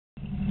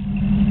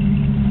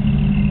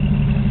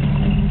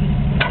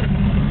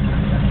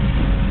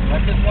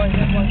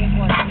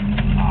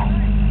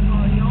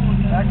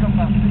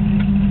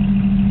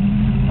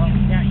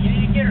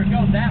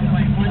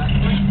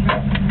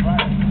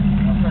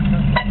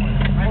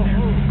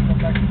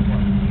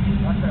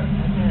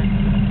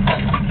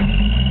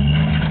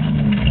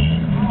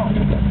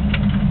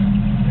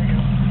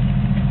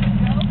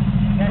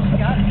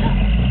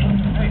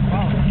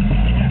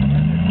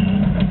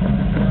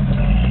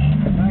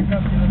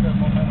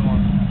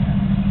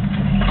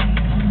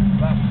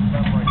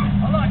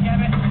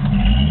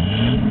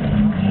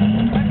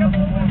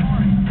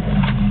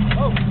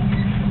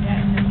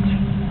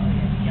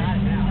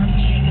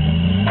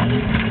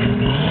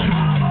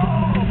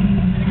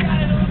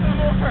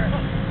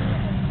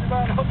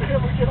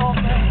Get off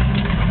that.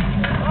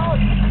 Oh,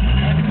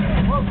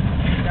 whoa.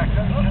 Yeah,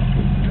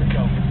 there you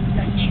go.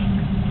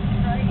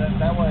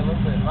 That way a little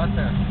bit, right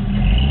there.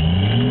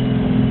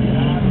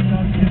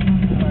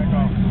 Back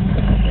off.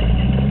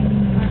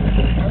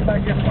 Come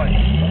back this way.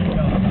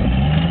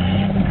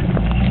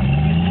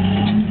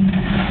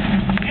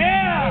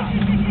 Yeah!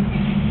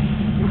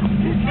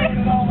 Turn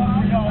it all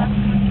up, y'all.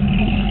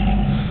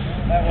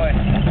 That way.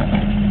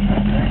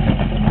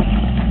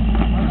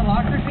 Are the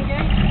lockers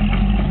engaged?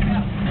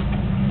 Yeah.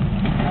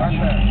 Right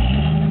there.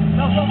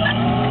 No.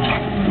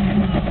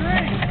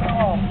 Three.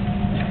 Oh.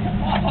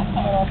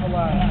 Off the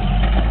line.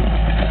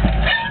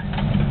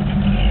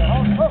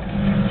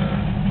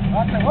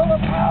 Right there. Hold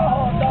up.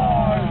 Oh, no.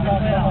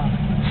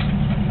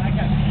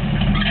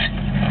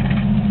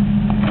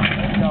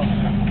 There you go.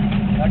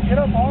 Now get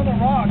up on the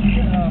rock.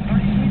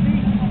 Pretty easy.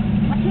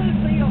 I can't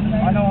see over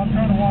there. I know. I'm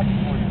trying to watch it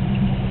for you.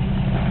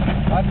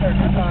 Right there.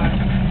 Good time.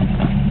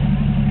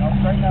 No,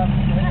 straighten up.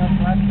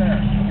 Right there.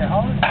 Okay,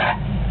 hold it.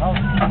 Hold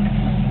it.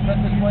 Set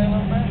this way a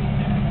little bit.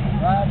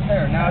 Right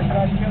there. Now you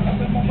got to get a little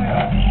bit more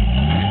weight.